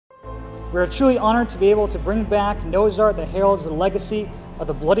We are truly honored to be able to bring back nose art that heralds the legacy of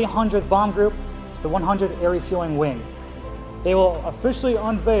the Bloody Hundredth bomb group to the 100th Air Refueling Wing. They will officially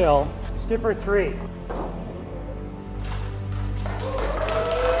unveil Skipper 3.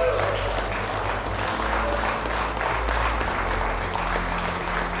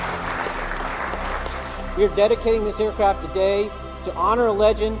 We are dedicating this aircraft today to honor a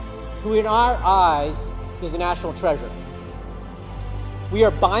legend who in our eyes is a national treasure. We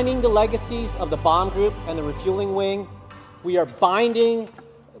are binding the legacies of the bomb group and the refueling wing. We are binding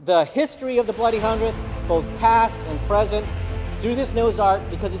the history of the Bloody Hundredth, both past and present, through this nose art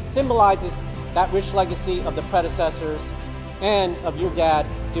because it symbolizes that rich legacy of the predecessors and of your dad,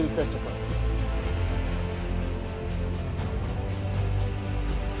 Dewey Christopher.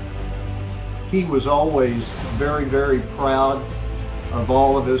 He was always very, very proud of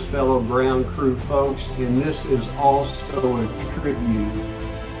all of his fellow ground crew folks, and this is also a tribute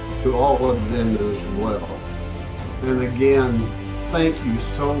to all of them as well. And again, thank you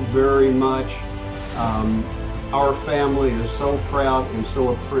so very much. Our family is so proud and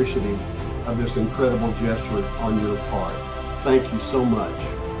so appreciative of this incredible gesture on your part. Thank you so much.